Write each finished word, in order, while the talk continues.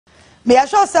Me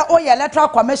assure say oh yeah Electoral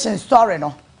Commission story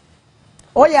no.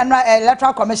 Oh yeah no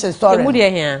Electoral Commission story. Mu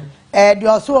dey here. They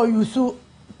also use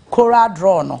Cora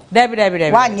draw no.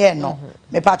 Debi. 1 year no.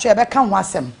 Me patcho e be kan ho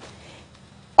asem.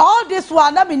 All this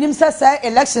one na minim say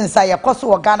elections are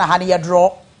yakoso Ghana ha na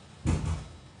draw.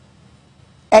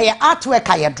 Artwork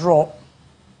a draw.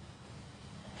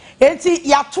 Enti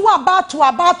ya to about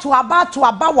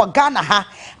wo Ghana ha.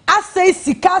 Say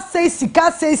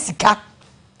sika.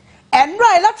 And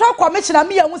right Electoral Commission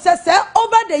me hu say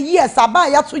over the years aba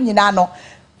ya to nyina no.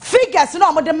 Figures no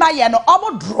omo de maye no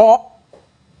omo draw.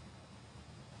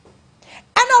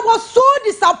 And I was so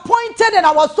disappointed and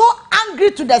I was so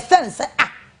angry to the sense.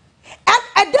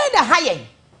 And then the higher.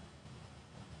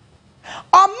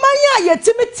 Omanya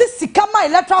yetimiti sikama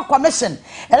Electoral Commission.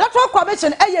 Electoral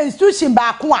Commission a institution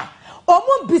ba ko a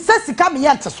omo bisa sika me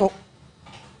yente so.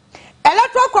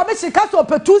 Electoral Commission ka so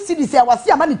pe 2 cities e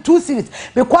wase amani 2 cities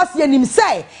because yenim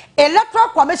say Electoral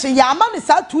Commission ya amani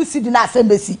sa 2 cities na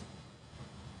asembesi.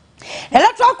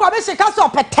 Electoral Commission ka so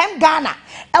pe 10 Ghana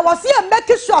e wase e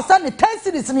make sure say the 10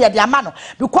 cities ne de amano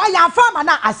because ya farm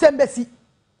na asembesi.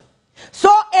 So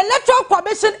Electoral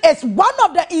Commission is one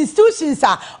of the institutions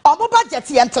omo budget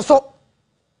yente so.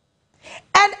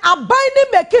 And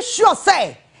abiding make sure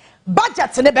say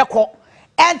budget ne beko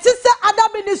and say other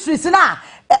ministries na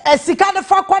sika ne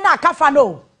fa kwa na akafa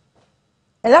no.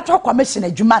 Electoral Commission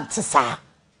adwuma ntesa.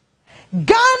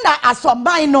 Ghana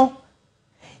asoman no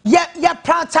ye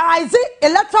prioritize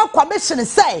Electoral Commission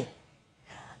say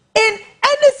in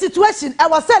any situation I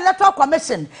was say Electoral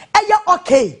Commission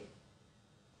okay.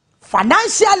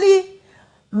 Financially,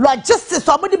 logistics,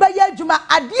 somebody by Juma,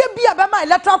 Adia be a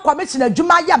Electoral Commission, a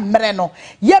Juma Mereno,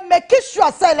 ye make sure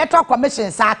say Electoral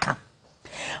Commission Saka.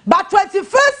 But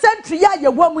 21st century, ya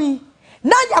woman,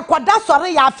 now ya quada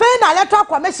sorry, ya fain Electoral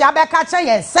Commission, Abeka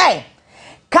and say,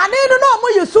 can you know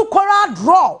more you so cora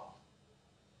draw?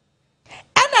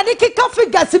 And a kick off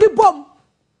figures in the bomb.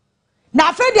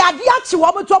 Now, fair the idea to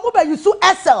woman to move you so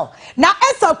SL. Now,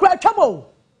 SL cry trouble.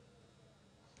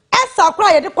 Esa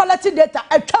cry the quality data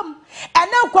atwam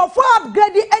and now conform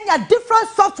upgrading any different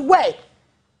software.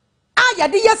 Aya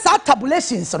the yes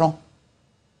tabulations no.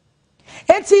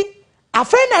 Enti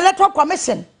afena Electoral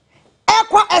Commission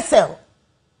ekwa SL.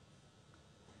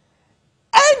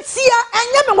 Entia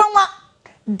enyame nwanwa.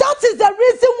 That is the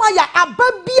reason why ya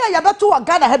ababia ya beto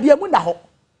Ghana ha bia mu na ho.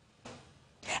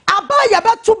 Aba ya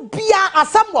beto bia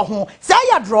asam wo ho. Say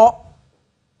ya draw.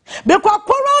 Because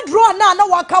Cora draw na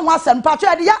waka wasem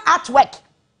patcho de ya artwork.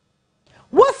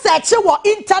 Wo search wo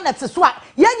internet so a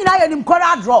ye nyina ya nim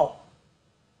Cora draw.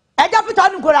 Eja pita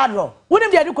nim Cora draw.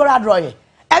 Wonim de Cora draw ye.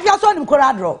 Efia so nim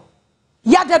Cora draw.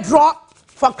 Ya the draw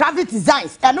for graphic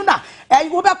designs. Eno na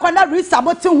wo be kona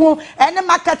resaboti ho ene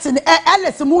marketing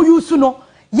LS mu use no.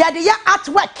 Ya de ya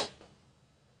artwork.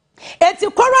 Eti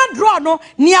Cora draw no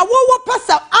nia wo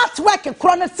pesa artwork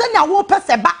kro no se nia wo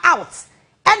pesa ba out.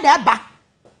 And the ba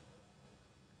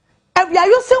and we are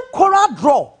using Cora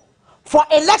draw for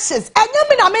elections. And you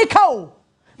mean America?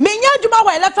 Me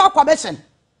nyajuma Electoral Commission.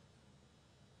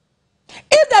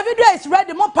 If the video is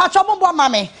ready, more patch up more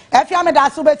mommy. If you am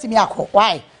that so beti me ako.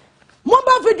 Why? More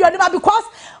video because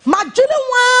my junior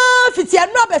one fiti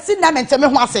no be sin na mente me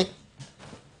ho ase.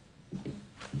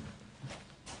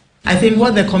 I think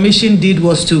what the commission did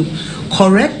was to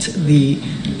correct the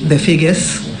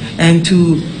figures and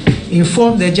to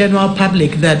inform the general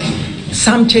public that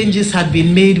some changes had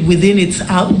been made within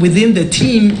the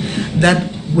team that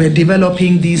were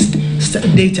developing these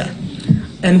data.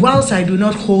 And whilst I do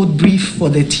not hold brief for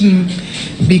the team,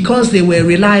 because they were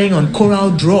relying on Coral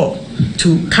Draw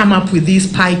to come up with these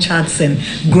pie charts and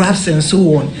graphs and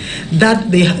so on,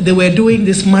 that they were doing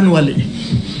this manually.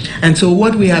 And so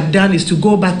what we have done is to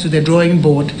go back to the drawing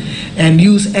board and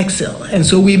use Excel. And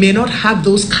so we may not have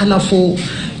those colorful,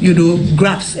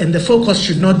 graphs, and the focus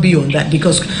should not be on that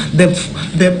because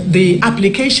the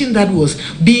application that was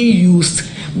being used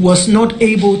was not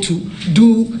able to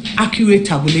do accurate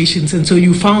tabulations. And so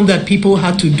you found that people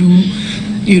had to do,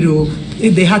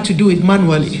 they had to do it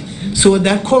manually. So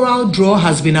that Coral Draw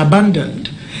has been abandoned.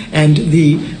 And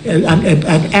an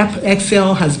app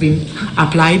Excel has been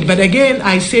applied. But again,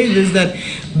 I say this, that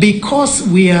because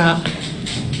we are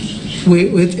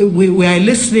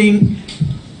listening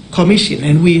commission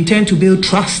and we intend to build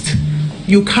trust,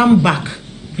 you come back,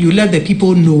 you let the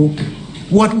people know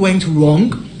what went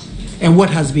wrong and what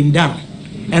has been done.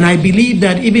 And I believe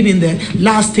that even in the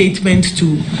last statement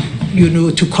to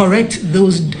correct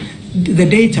the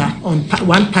data on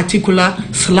one particular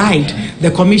slide, the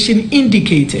commission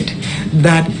indicated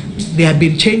that there have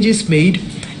been changes made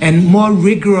and more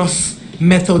rigorous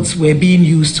methods were being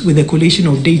used with the collation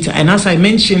of data. And as I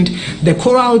mentioned, the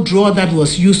coral draw that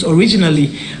was used originally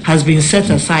has been set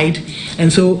aside.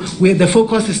 And so the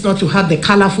focus is not to have the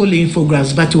colorful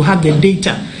infographics, but to have the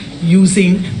data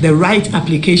using the right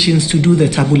applications to do the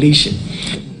tabulation.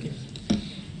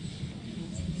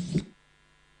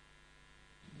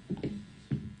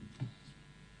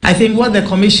 I think what the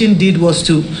Commission did was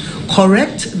to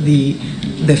correct the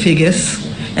figures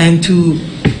and to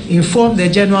inform the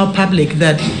general public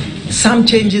that some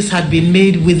changes had been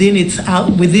made within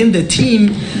the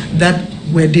team that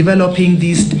were developing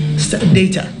these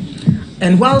data.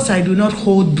 And whilst I do not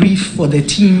hold brief for the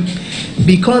team,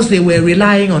 because they were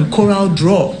relying on Coral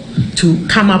Draw to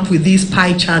come up with these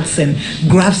pie charts and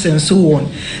graphs and so on,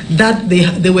 that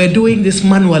they were doing this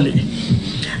manually.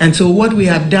 And so what we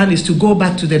have done is to go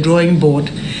back to the drawing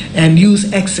board and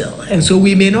use Excel. And so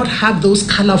we may not have those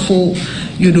colorful,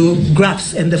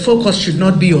 graphs, and the focus should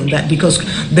not be on that, because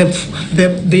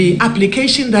the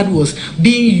application that was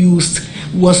being used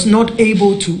was not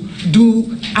able to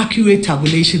do accurate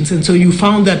tabulations. And so you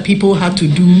found that people had to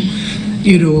do,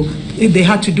 they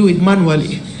had to do it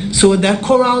manually. So that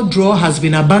Coral Draw has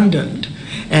been abandoned,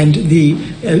 and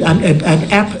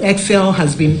an app Excel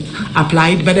has been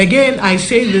applied. But again, I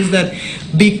say this, that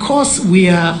because we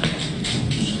are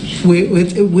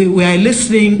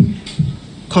listening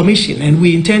Commission and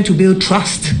we intend to build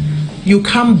trust, you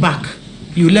come back,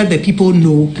 you let the people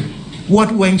know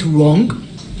what went wrong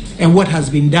and what has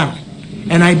been done.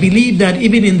 And I believe that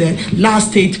even in the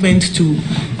last statement to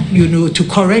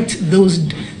correct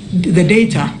the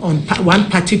data on one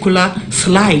particular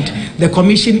slide, the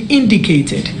Commission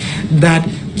indicated that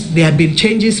there had been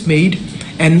changes made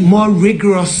and more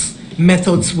rigorous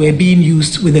methods were being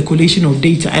used with the collation of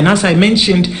data. And as I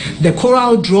mentioned, the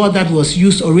Coral Draw that was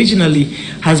used originally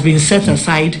has been set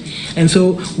aside. And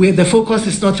so the focus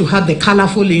is not to have the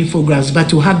colorful infographics, but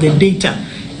to have the data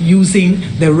using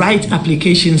the right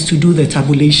applications to do the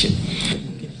tabulation.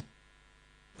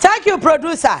 Thank you,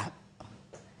 producer.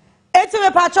 It's me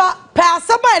pacho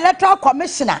Persama Electoral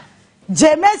Commissioner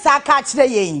Mensah kachire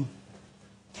yen.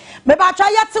 Me pacho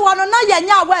yeti wano na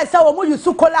yenya we se wo mu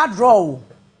yusu Coral Draw.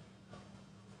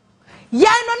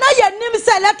 Yen no na yenim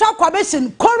se Electoral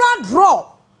Commission Coral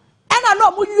Draw. Ena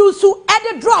no mu yusu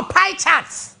e draw pie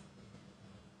charts.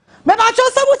 Me pacho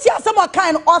se wuti asemo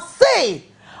kind or say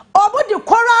omo di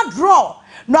Coral Draw,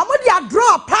 no mo di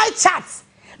draw pie charts,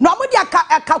 no mo di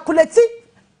calculate.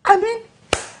 I mean,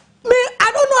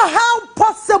 I don't know how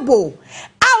possible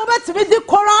I will make the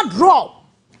Coral Draw.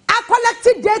 I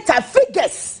collected data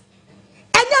figures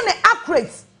and then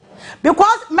accurate,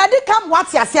 because medical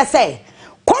what you say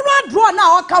Coral Draw now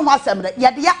all come was the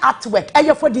artwork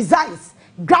and for designs,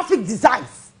 graphic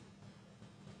designs.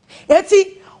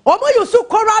 Eti omo you so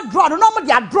Coral Draw no more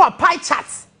they draw pie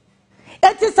charts.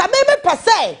 It is a meme per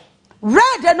se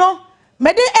red no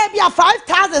me dey ebia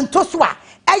 5,000 to swa.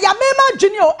 Eya mema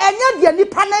junior enya de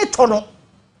nipa na etono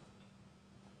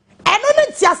eno ne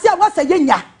tiase a wasa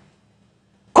yenya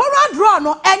Coral Draw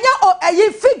no enya o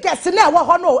eyi figures na ewo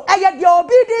ho no eya de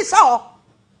obi di so.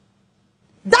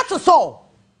 That is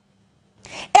all.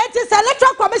 It is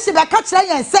Electoral Commission that catch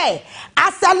and say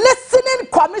as a listening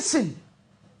commission.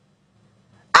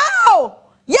 Oh,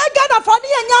 ye get for the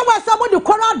enya wa somebody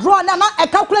Coral Draw na e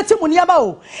calculate mu niam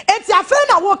o. Eti afa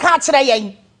na wo ka kire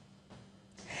yen.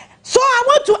 So I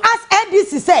want to ask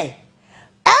NDC, say,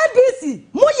 NDC,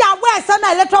 muya where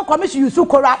sana Electoral Commission use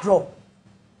Coral Draw.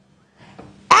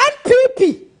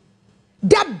 NPP,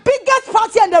 the biggest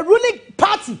party and the ruling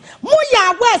party,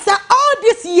 muya where say all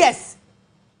these years,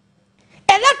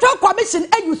 Electoral Commission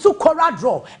use Coral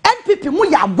Draw. NPP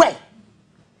muya where.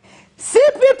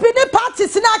 CPP the party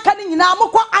sina kani na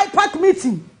moko IPAC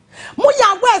meeting.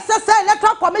 Muya where say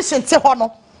Electoral Commission te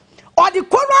hono or the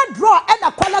Coral Draw and the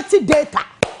quality data.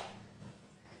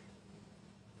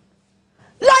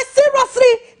 Like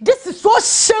seriously, this is so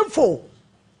shameful.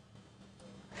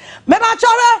 Meba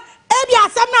chore ebi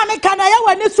asem na me kana ye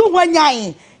wani su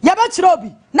hwanyan. Ye ba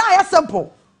chirobi. Na ye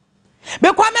simple.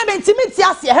 Because me intimate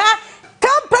ase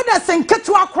companies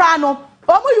nketwa kra no.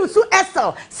 Omo yusu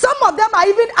Excel. Some of them are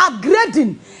even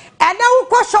upgrading. And now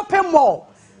go shopping mall.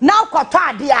 Now ko to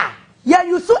ade a ye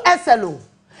yusu Excel.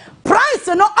 Price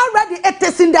no already it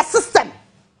is in the system.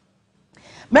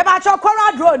 Meba chore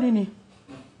Coral Draw ni.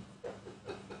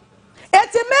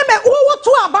 Eti meme uwu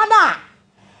tu abana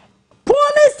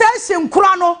police station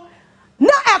kura no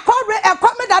na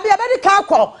ekome da bia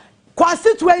medical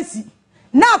constituency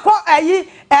na ko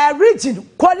region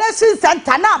collation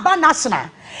center na aba national.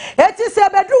 Eti se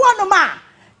bedu wonu ma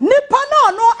nipa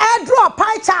no e draw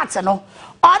pie chart no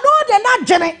ono de na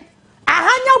dwene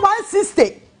ahanya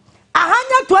 160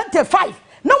 ahanya 25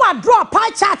 no wa draw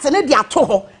pie chart ne dia to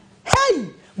ho hey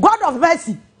God of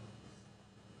mercy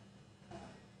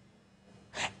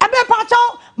ebe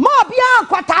pacho mo bia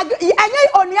kwata enye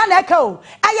Onua na eka o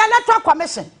Electoral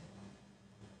Commission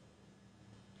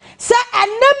se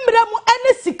enemre mu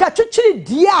ene sika twitwiri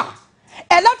dia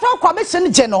Electoral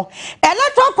Commission geno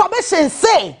Electoral Commission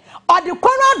say or the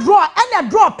corner draw and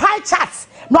draw pie charts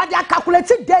no they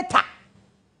calculated data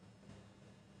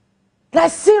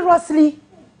like seriously.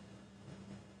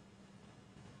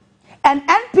 And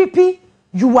NPP,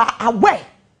 you are aware.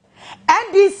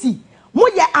 NDC, you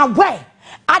are aware.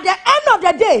 At the end of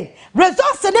the day,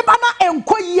 results in the banner and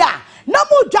Koya. No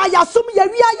more Jaya Sum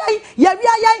Yaria,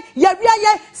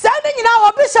 sending in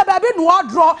our bishop no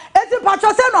draw. As in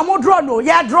Patrocen no more draw no,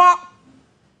 ya draw.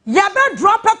 Ya be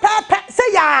draw pepe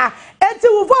say ya.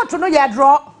 Until we vote no ya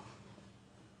draw.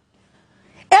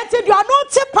 Until you are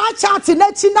not pie chart in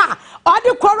Etina or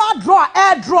the Cora draw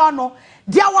air draw no.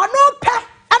 There were no pep.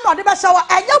 And the best shower,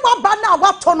 and you want banner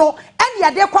what tono, and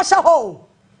ya de kwasha ho.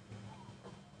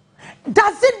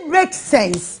 Does it make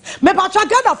sense? Me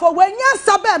patragada for when you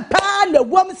saben pan the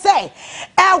woman say,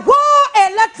 a war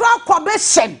Electoral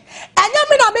Commission, and you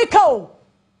mean Amiko.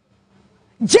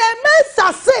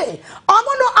 Mensah say, I'm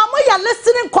a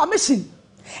listening commission.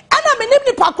 And I mean, if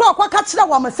the Pakro, what catch the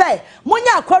woman say,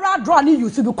 Munya Kora draw you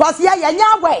because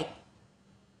ya way.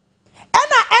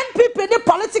 And NPP, the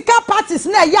political parties,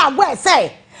 near ya way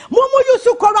say. Mumu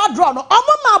yusu kora draw no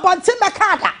omo ma bonte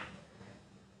mekada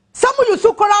samu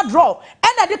yusu kora draw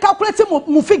and they calculate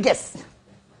mu figures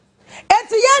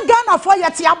enti ye Ghana for ye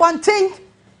ti abonten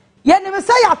ye nim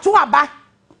say ya to aba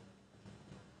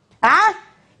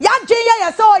ya gye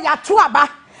ye say o ya to aba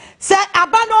say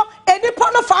aba no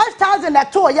enipo no 5,000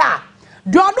 e to ya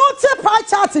do no te pie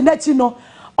chart na chi no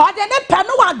or de ne pe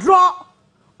no wa draw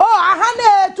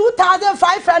ahane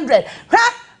 2,500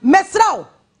 ha mesraw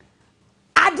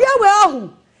Adia well,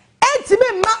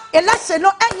 me ma election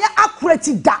no any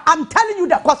accurate da. I'm telling you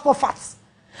the gospel facts.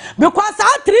 Because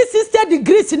our 360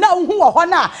 degrees na who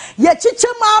hona ye chiche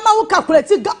mama who calculate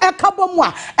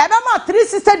ekabomwa. Ebema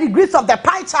 360 degrees of the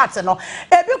pie chart no.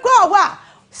 Ebiko wa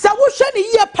se wo hwe ni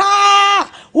ye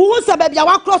pa wo se baby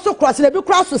wa cross na bi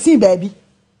cross see baby.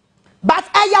 But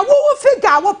aya wo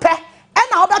figure wo pe e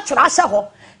na wo be twra hye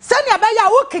ho. Se ne be ya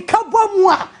wo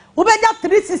kekabom a wo be ja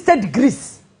 360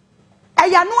 degrees.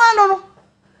 Aya no ano no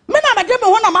me na me de me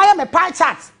wona ma me pie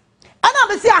chart ana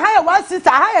me see a higher 160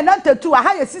 a higher 92 a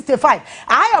higher 65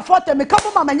 a higher 40 me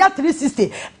come ma nya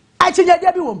 360 a chinye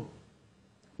dia bi wom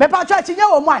me pa cho chinye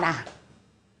wom ana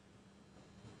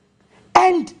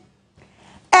and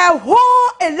a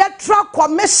whole Electoral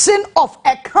Commission of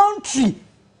a country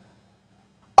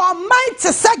or might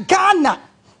say Ghana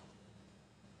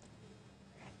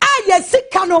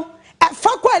ayesika no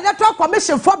Fakwa Electoral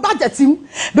Commission for budgeting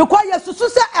because you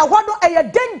say a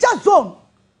danger zone.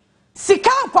 Sika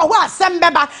kwa wa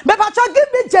sembeba. Mepacho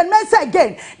give me Mensah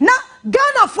again. Na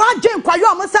Ghana for Jane kwa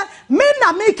yo say me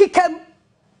na make kem.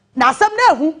 Na sem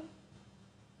na hu.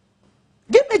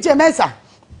 Give me Mensah.